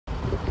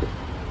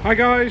Hi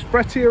guys,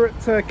 Brett here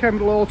at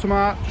Kendal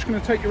Automart. Just going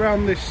to take you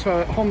around this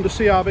Honda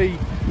CR-V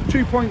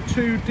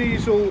 2.2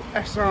 diesel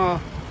SR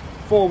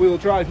four-wheel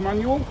drive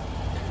manual.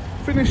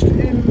 Finished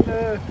in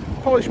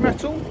polished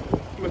metal,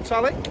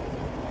 metallic.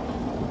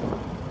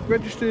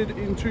 Registered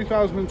in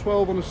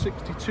 2012 on a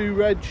 62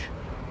 reg.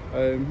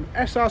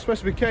 SR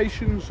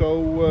specification,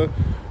 so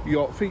you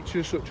got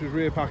features such as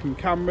rear parking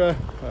camera,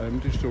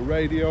 digital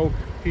radio,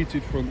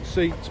 heated front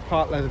seats,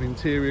 part leather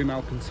interior in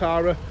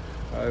Alcantara.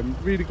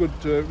 Really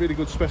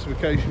good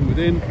specification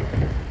within.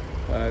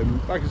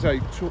 Like I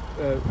say,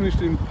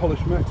 finished in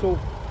polished metal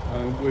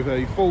with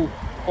a full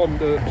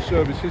Honda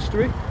service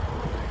history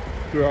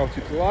throughout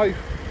its life.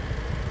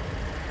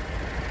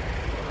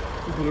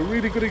 We've got a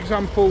really good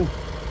example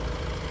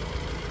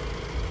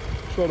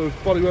sort of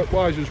bodywork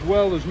wise as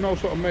well. There's no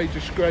sort of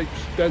major scrapes,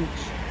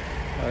 dents,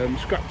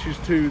 scratches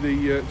to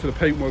the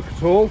paintwork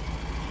at all.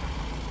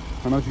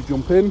 And as you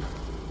jump in,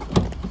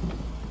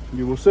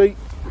 you will see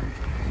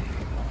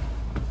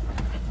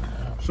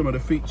some of the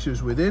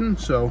features within.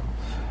 So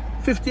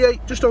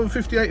just over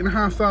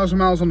 58,500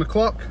 miles on the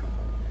clock.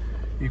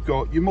 You've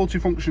got your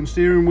multifunction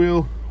steering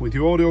wheel with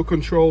your audio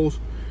controls,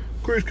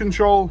 cruise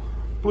control,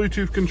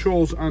 Bluetooth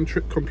controls and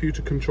trip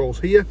computer controls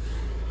here.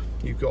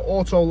 You've got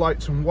auto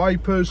lights and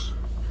wipers,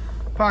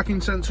 parking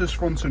sensors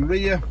front and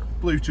rear,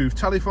 Bluetooth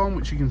telephone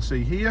which you can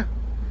see here,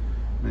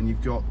 and then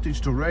you've got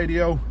digital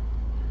radio,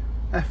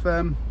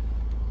 FM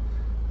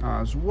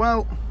as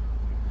well,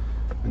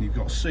 and you've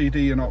got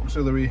CD and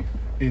auxiliary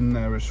in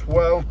there as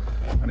well.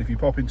 And if you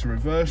pop into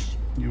reverse,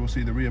 you will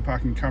see the rear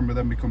parking camera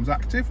then becomes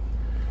active,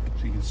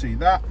 so you can see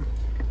that.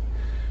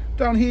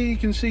 Down here you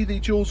can see the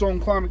dual zone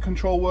climate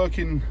control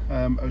working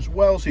as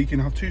well, so you can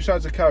have two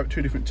sides of the car at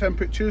two different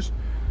temperatures,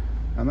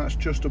 and that's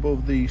just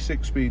above the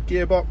 6-speed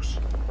gearbox.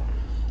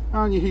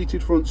 And your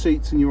heated front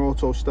seats and your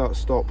auto start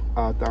stop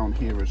are down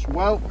here as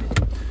well.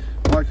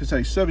 Like I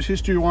say, service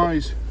history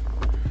wise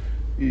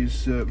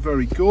is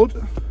very good.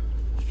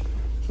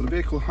 So the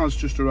vehicle has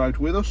just arrived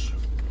with us,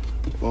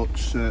 but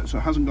so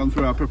it hasn't gone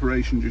through our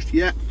preparation just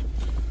yet,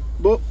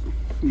 but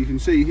you can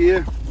see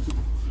here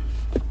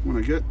when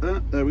I get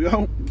there we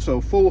go. So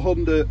full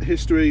Honda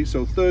history,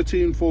 so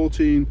 13,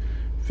 14,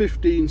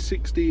 15,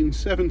 16,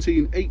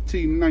 17,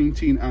 18,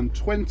 19 and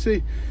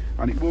 20,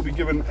 and it will be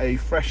given a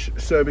fresh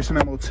service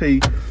and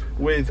MOT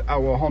with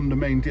our Honda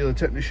main dealer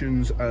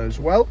technicians as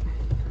well.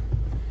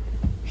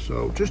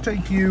 So just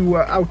take you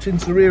out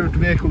into the rear of the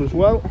vehicle as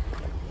well,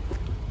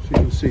 so you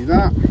can see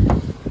that.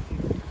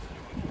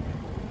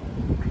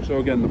 So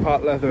again, the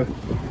part leather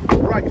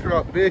right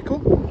throughout the vehicle,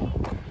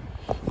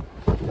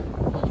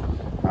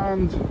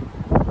 and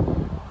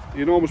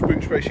the enormous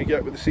boot space you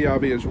get with the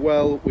CR-V as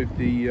well, with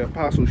the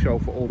parcel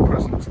shelf for all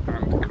present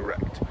and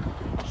correct.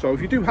 So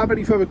if you do have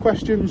any further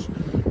questions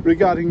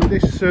regarding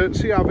this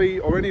CR-V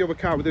or any other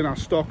car within our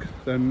stock,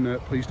 then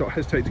please don't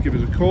hesitate to give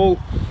us a call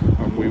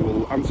and we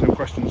will answer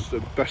questions the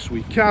best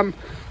we can.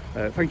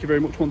 Thank you very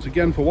much once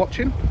again for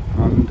watching,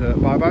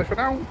 and bye bye for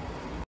now.